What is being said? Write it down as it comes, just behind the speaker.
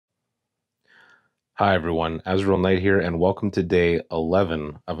Hi everyone, Azriel Knight here, and welcome to day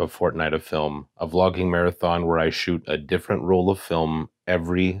 11 of a fortnight of film, a vlogging marathon where I shoot a different roll of film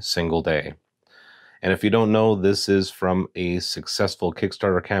every single day. And if you don't know, this is from a successful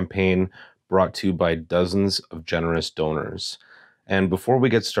Kickstarter campaign brought to you by dozens of generous donors. And before we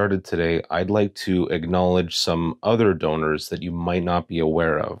get started today, I'd like to acknowledge some other donors that you might not be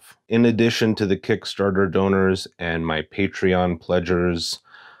aware of. In addition to the Kickstarter donors and my Patreon pledgers,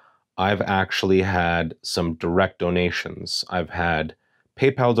 I've actually had some direct donations. I've had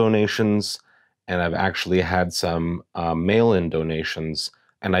PayPal donations, and I've actually had some mail-in donations,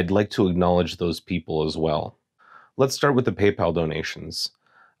 and I'd like to acknowledge those people as well. Let's start with the PayPal donations.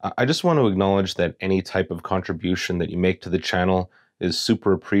 I just want to acknowledge that any type of contribution that you make to the channel is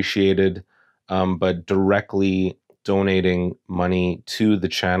super appreciated, but directly donating money to the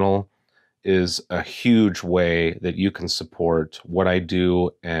channel is a huge way that you can support what I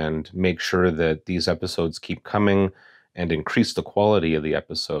do and make sure that these episodes keep coming and increase the quality of the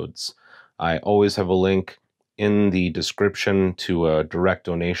episodes. I always have a link in the description to a direct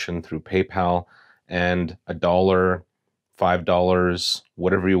donation through PayPal, and $1, $5,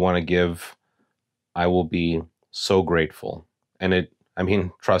 whatever you want to give, I will be so grateful. And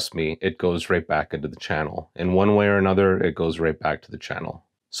trust me, it goes right back into the channel. In one way or another, it goes right back to the channel.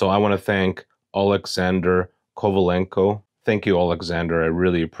 So I want to thank Alexander Kovalenko. Thank you, Alexander. I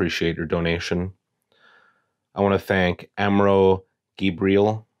really appreciate your donation. I want to thank Amro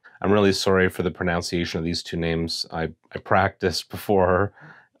Gabriel. I'm really sorry for the pronunciation of these two names. I practiced before,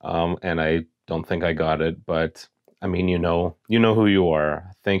 and I don't think I got it, but I mean, you know who you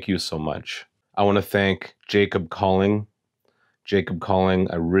are. Thank you so much. I want to thank Jacob Calling. Jacob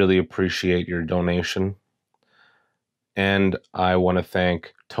Calling, I really appreciate your donation. And I want to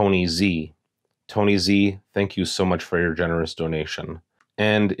thank Tony Z. Tony Z, thank you so much for your generous donation.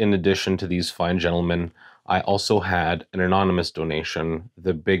 And in addition to these fine gentlemen, I also had an anonymous donation,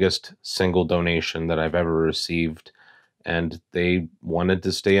 the biggest single donation that I've ever received. And they wanted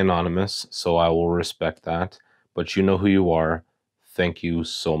to stay anonymous, so I will respect that. But you know who you are. Thank you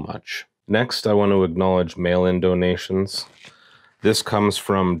so much. Next, I want to acknowledge mail-in donations. This comes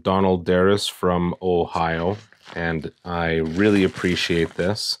from Donald Darris from Ohio, and I really appreciate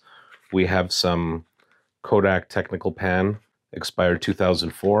this. We have some Kodak Technical Pan, expired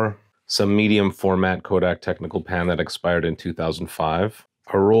 2004, some medium format Kodak Technical Pan that expired in 2005,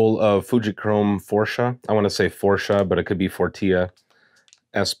 a roll of Fujifilm Forsha, I want to say Forsha, but it could be Fortia,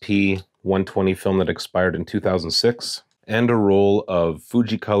 SP 120 film that expired in 2006, and a roll of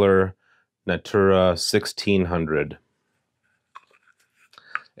Fujicolor Natura 1600.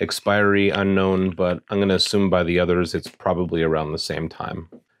 Expiry unknown, but I'm going to assume by the others it's probably around the same time.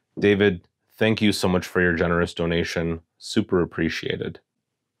 David, thank you so much for your generous donation. Super appreciated.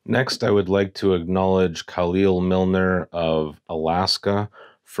 Next, I would like to acknowledge Khalil Milner of Alaska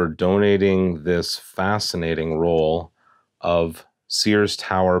for donating this fascinating roll of Sears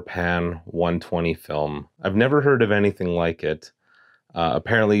Tower Pan 120 film. I've never heard of anything like it.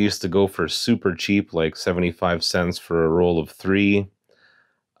 Apparently it used to go for super cheap, like 75 cents for a roll of 3.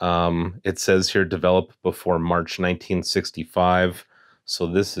 It says here developed before March 1965. So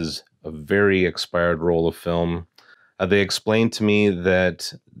this is a very expired roll of film. They explained to me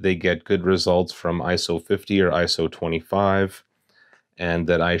that they get good results from ISO 50 or ISO 25, and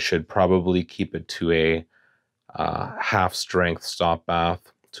that I should probably keep it to a half-strength stop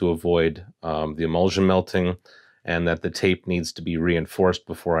bath to avoid the emulsion melting, and that the tape needs to be reinforced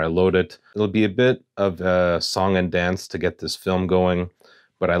before I load it. It'll be a bit of a song and dance to get this film going,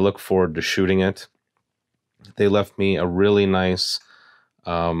 but I look forward to shooting it. They left me a really nice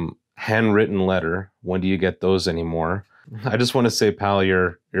handwritten letter. When do you get those anymore? I just want to say, pal,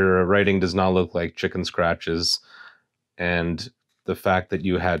 your writing does not look like chicken scratches. And the fact that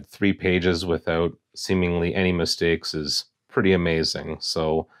you had 3 pages without seemingly any mistakes is pretty amazing.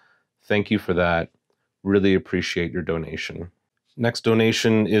 So thank you for that. Really appreciate your donation. Next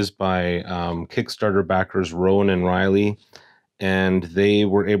donation is by Kickstarter backers Rowan and Riley. And they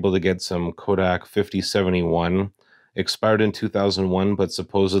were able to get some Kodak 5071, expired in 2001, but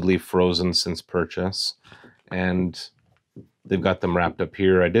supposedly frozen since purchase. And they've got them wrapped up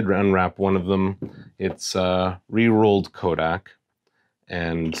here. I did unwrap one of them. It's re-rolled Kodak.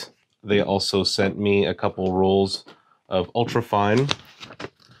 And they also sent me a couple rolls of Ultrafine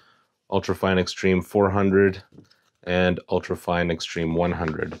Extreme 400, and Ultrafine Extreme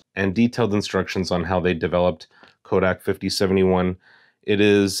 100, and detailed instructions on how they developed Kodak 5071. It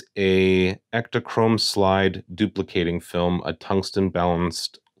is a Ektachrome slide duplicating film, a tungsten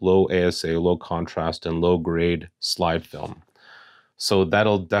balanced, low ASA, low contrast, and low grade slide film. So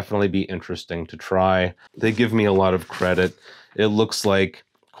that'll definitely be interesting to try. They give me a lot of credit. It looks like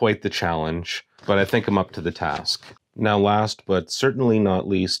quite the challenge, but I think I'm up to the task. Now, last but certainly not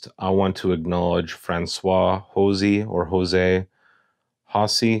least, I want to acknowledge Francois Hosey or Jose,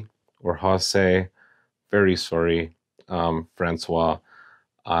 Hosey or Jose. Very sorry, Francois.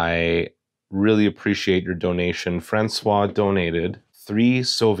 I really appreciate your donation. Francois donated 3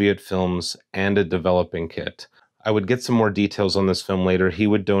 Soviet films and a developing kit. I would get some more details on this film later. He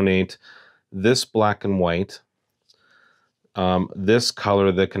would donate this black and white, this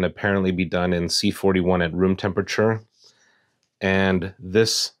color that can apparently be done in C41 at room temperature, and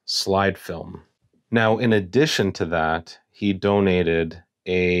this slide film. Now, in addition to that, he donated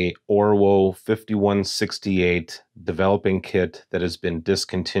a Orwo 5168 developing kit that has been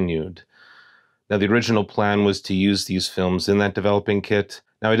discontinued. Now, the original plan was to use these films in that developing kit.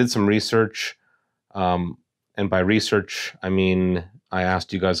 Now, I did some research, and by research, I mean I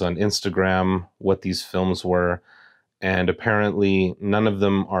asked you guys on Instagram what these films were, and apparently none of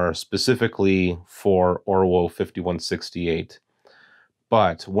them are specifically for Orwo 5168.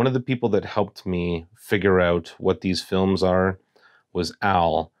 But one of the people that helped me figure out what these films are was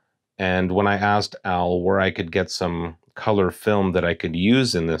Al. And when I asked Al where I could get some color film that I could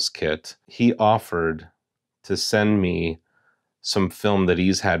use in this kit, he offered to send me some film that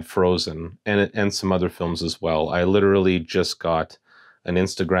he's had frozen and some other films as well. I literally just got an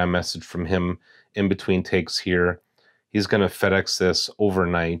Instagram message from him in between takes here. He's going to FedEx this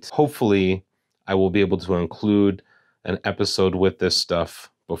overnight. Hopefully, I will be able to include an episode with this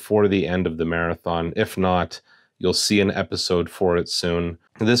stuff before the end of the marathon. If not, you'll see an episode for it soon.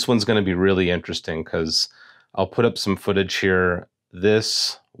 This one's going to be really interesting because I'll put up some footage here.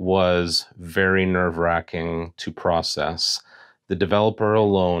 This was very nerve-wracking to process. The developer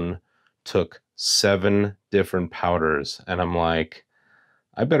alone took 7 different powders, and I'm like,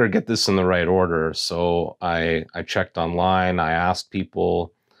 I better get this in the right order. So I checked online, I asked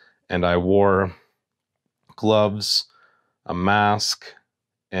people, and I wore gloves, a mask,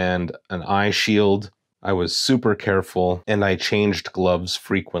 and an eye shield. I was super careful, and I changed gloves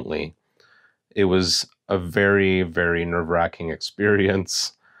frequently. It was a very, very nerve-wracking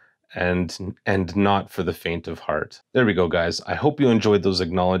experience, and not for the faint of heart. There we go, guys. I hope you enjoyed those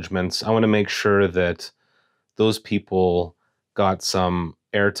acknowledgements. I want to make sure that those people got some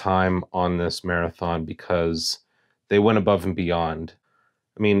airtime on this marathon because they went above and beyond.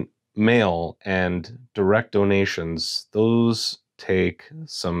 I mean, mail and direct donations, those take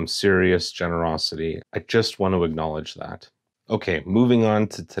some serious generosity. I just want to acknowledge that. Okay, moving on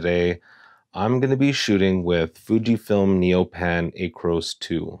to today, I'm going to be shooting with Fujifilm Neopan Acros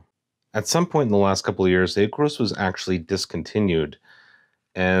 2. At some point in the last couple of years, the Acros was actually discontinued,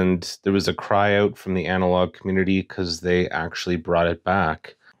 and there was a cry out from the analog community because they actually brought it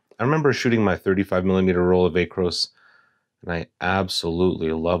back. I remember shooting my 35mm roll of Acros, and I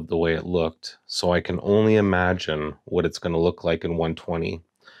absolutely loved the way it looked, so I can only imagine what it's going to look like in 120.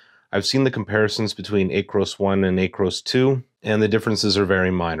 I've seen the comparisons between Acros 1 and Acros 2, and the differences are very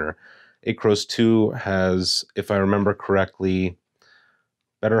minor. Acros 2 has, if I remember correctly,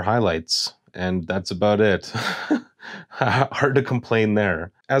 better highlights, and that's about it. Hard to complain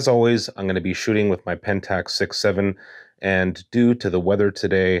there. As always, I'm going to be shooting with my Pentax 6.7, and due to the weather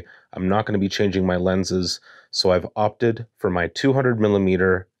today, I'm not going to be changing my lenses, so I've opted for my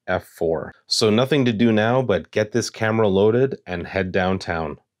 200mm f4. So nothing to do now but get this camera loaded and head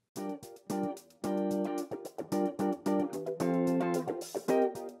downtown.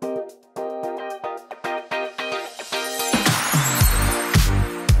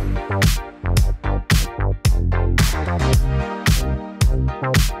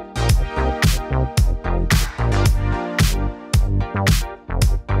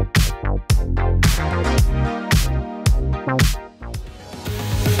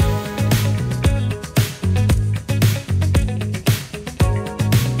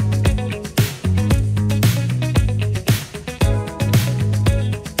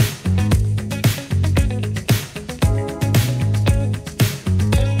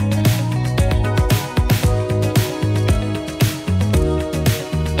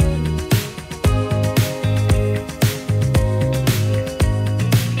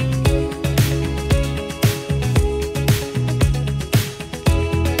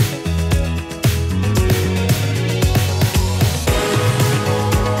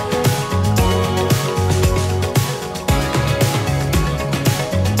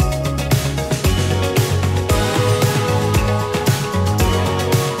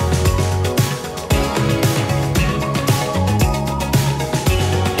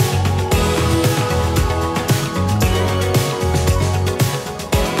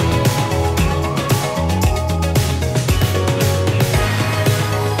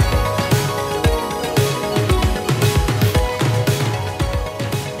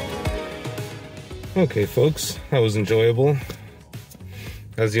 Okay, folks, that was enjoyable.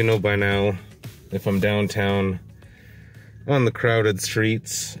 As you know by now, if I'm downtown on the crowded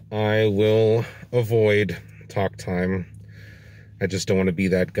streets, I will avoid talk time. I just don't want to be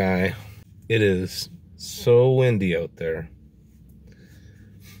that guy. It is so windy out there,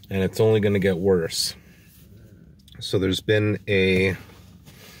 and it's only going to get worse. So there's been a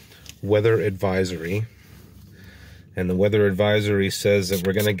weather advisory, and the weather advisory says that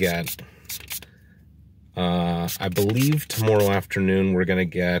we're going to get, I believe tomorrow afternoon, we're going to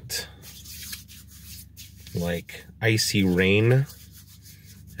get like icy rain,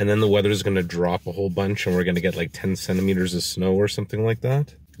 and then the weather's going to drop a whole bunch and we're going to get like 10 centimeters of snow or something like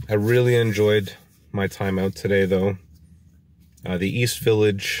that. I really enjoyed my time out today though. The East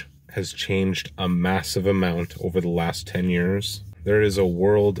Village has changed a massive amount over the last 10 years. There is a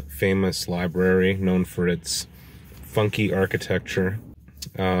world famous library known for its funky architecture.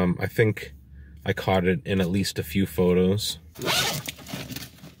 I think I caught it in at least a few photos.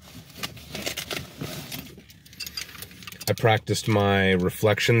 I practiced my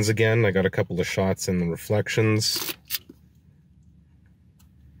reflections again. I got a couple of shots in the reflections.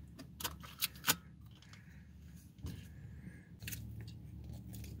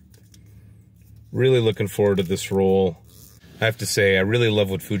 Really looking forward to this roll. I have to say, I really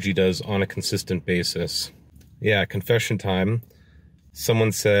love what Fuji does on a consistent basis. Yeah, confession time.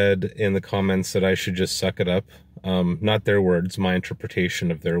 Someone said in the comments that I should just suck it up. Not their words, my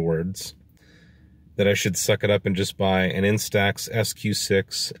interpretation of their words. That I should suck it up and just buy an Instax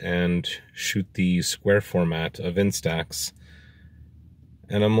SQ6 and shoot the square format of Instax.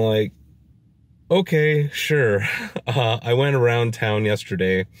 And I'm like, okay, sure. I went around town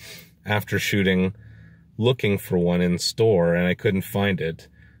yesterday after shooting looking for one in store, and I couldn't find it.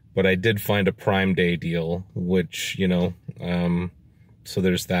 But I did find a Prime Day deal, which, you know, so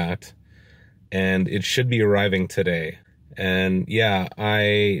there's that. And it should be arriving today. And yeah,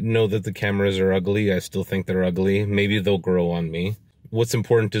 I know that the cameras are ugly. I still think they're ugly. Maybe they'll grow on me. What's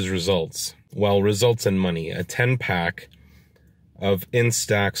important is results. Well, results and money. A 10-pack of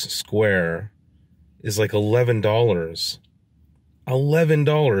Instax Square is like $11.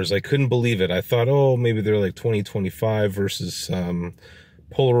 $11. I couldn't believe it. I thought, oh, maybe they're like $20, $25 versus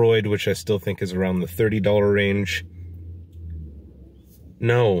Polaroid, which I still think is around the $30 range.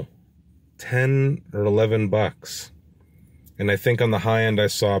 No, 10 or 11 bucks. And I think on the high end, I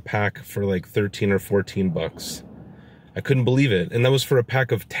saw a pack for like 13 or 14 bucks. I couldn't believe it. And that was for a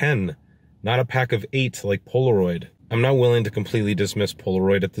pack of 10, not a pack of 8 like Polaroid. I'm not willing to completely dismiss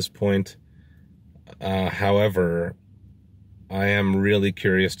Polaroid at this point. However, I am really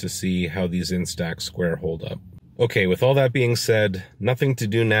curious to see how these Instax Square hold up. Okay, with all that being said, nothing to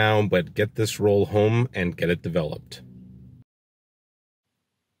do now but get this roll home and get it developed.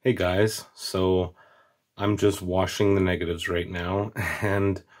 Hey guys, so I'm just washing the negatives right now,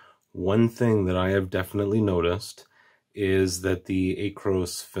 and one thing that I have definitely noticed is that the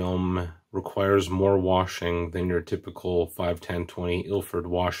Acros film requires more washing than your typical 5-10-20 Ilford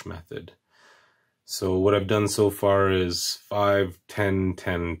wash method. So what I've done so far is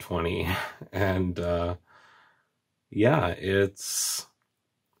 5-10-10-20, and yeah, it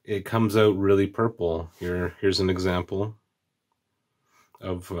comes out really purple. Here's an example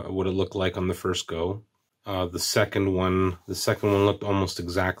of what it looked like on the first go. The second one looked almost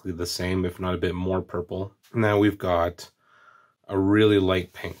exactly the same, if not a bit more purple. Now we've got a really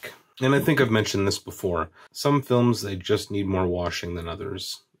light pink. And I think I've mentioned this before. Some films, they just need more washing than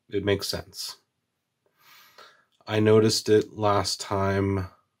others. It makes sense. I noticed it last time,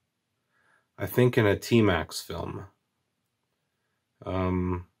 I think in a T-Max film.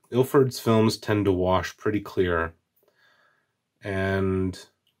 Ilford's films tend to wash pretty clear. And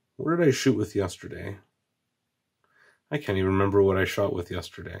where did I shoot with yesterday? I can't even remember what I shot with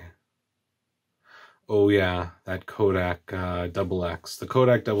yesterday. Oh yeah, that Kodak XX. The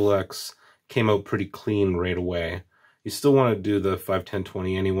Kodak XX came out pretty clean right away. You still want to do the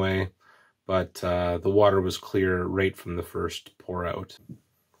 5-10-20 anyway, but the water was clear right from the first pour out.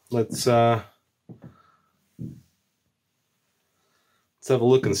 Let's have a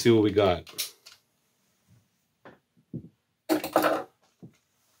look and see what we got.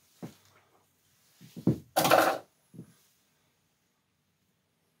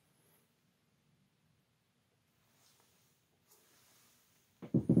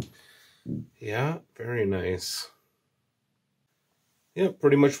 Yeah, very nice. Yeah,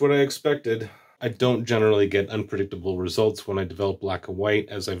 pretty much what I expected. I don't generally get unpredictable results when I develop black and white,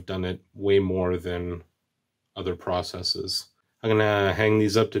 as I've done it way more than other processes. I'm gonna hang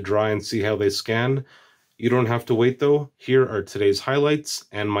these up to dry and see how they scan. You don't have to wait though. Here are today's highlights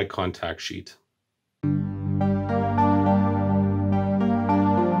and my contact sheet.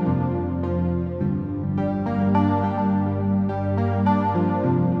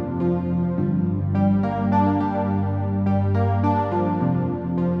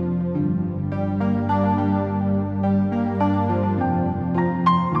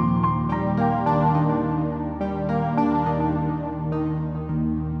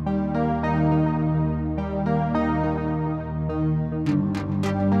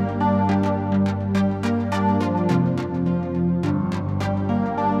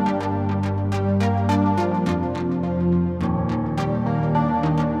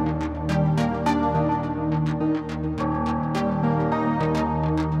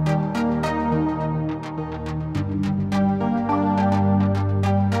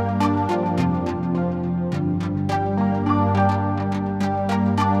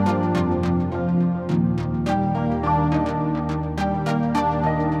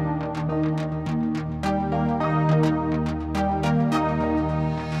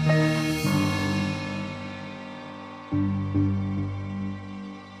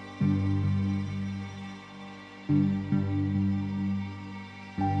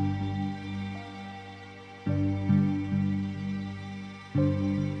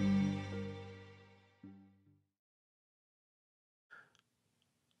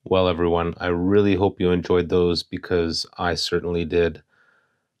 Well, everyone, I really hope you enjoyed those because I certainly did.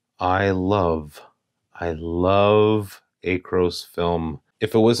 I love Acros film.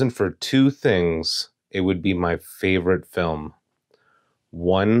 If it wasn't for two things, it would be my favorite film.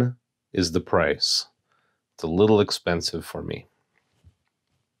 One is the price. It's a little expensive for me.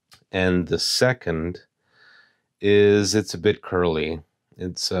 And the second is it's a bit curly.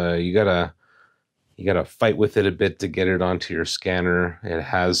 It's you gotta fight with it a bit to get it onto your scanner. It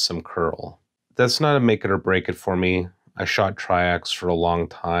has some curl. That's not a make it or break it for me. I shot Triax for a long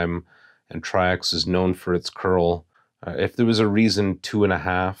time, and Triax is known for its curl. If there was a reason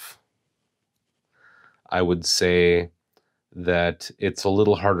 2.5, I would say that it's a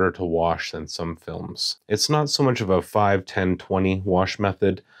little harder to wash than some films. It's not so much of a 5, 10, 20 wash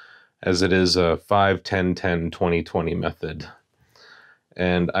method as it is a 5, 10, 10, 20, 20 method.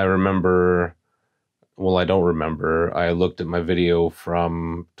 And I remember, well, I don't remember, I looked at my video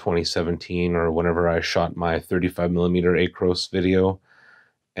from 2017 or whenever I shot my 35mm Acros video,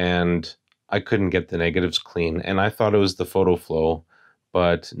 and I couldn't get the negatives clean, and I thought it was the photo flow,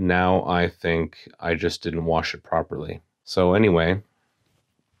 but now I think I just didn't wash it properly. So anyway,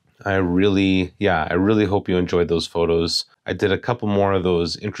 I really hope you enjoyed those photos. I did a couple more of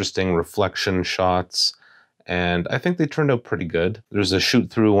those interesting reflection shots, and I think they turned out pretty good. There's a shoot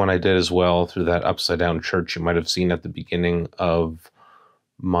through one I did as well through that upside down church you might have seen at the beginning of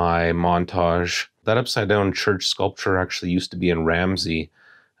my montage. That upside down church sculpture actually used to be in Ramsey,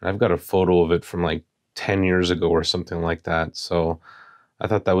 and I've got a photo of it from like 10 years ago or something like that. So I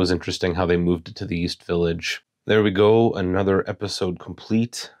thought that was interesting how they moved it to the East Village. There we go, another episode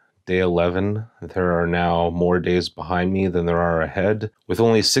complete. Day 11. There are now more days behind me than there are ahead. With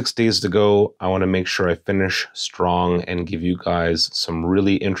only 6 days to go, I want to make sure I finish strong and give you guys some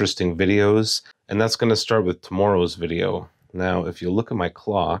really interesting videos. And that's going to start with tomorrow's video. Now, if you look at my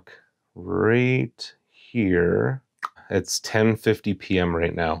clock right here, it's 10:50 p.m.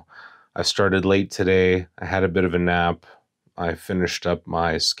 right now. I started late today. I had a bit of a nap. I finished up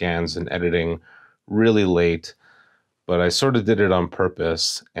my scans and editing really late. But I sort of did it on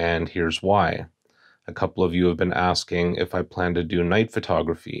purpose, and here's why. A couple of you have been asking if I plan to do night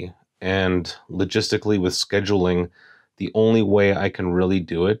photography, and logistically with scheduling, the only way I can really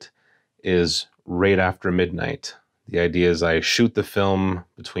do it is right after midnight. The idea is I shoot the film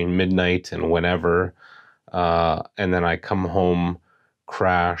between midnight and whenever, and then I come home,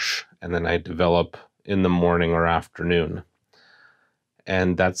 crash, and then I develop in the morning or afternoon.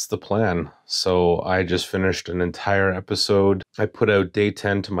 And that's the plan. So I just finished an entire episode. I put out day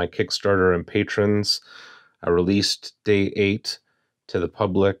 10 to my Kickstarter and patrons. I released day 8 to the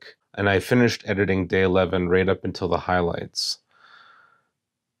public. And I finished editing day 11 right up until the highlights.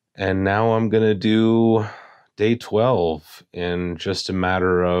 And now I'm going to do day 12 in just a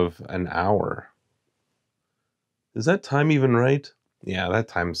matter of an hour. Is that time even right? Yeah, that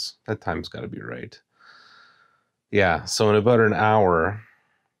time's got to be right. Yeah, so in about an hour,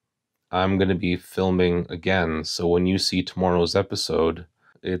 I'm going to be filming again. So when you see tomorrow's episode,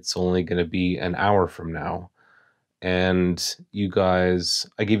 it's only going to be an hour from now. And you guys,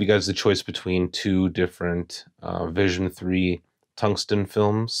 I gave you guys the choice between two different Vision 3 tungsten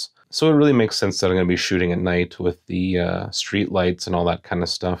films. So it really makes sense that I'm going to be shooting at night with the street lights and all that kind of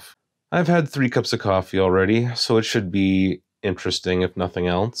stuff. I've had 3 cups of coffee already, so it should be interesting if nothing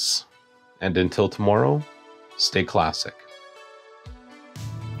else. And until tomorrow, stay classic.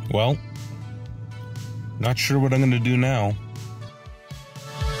 Well, not sure what I'm going to do now.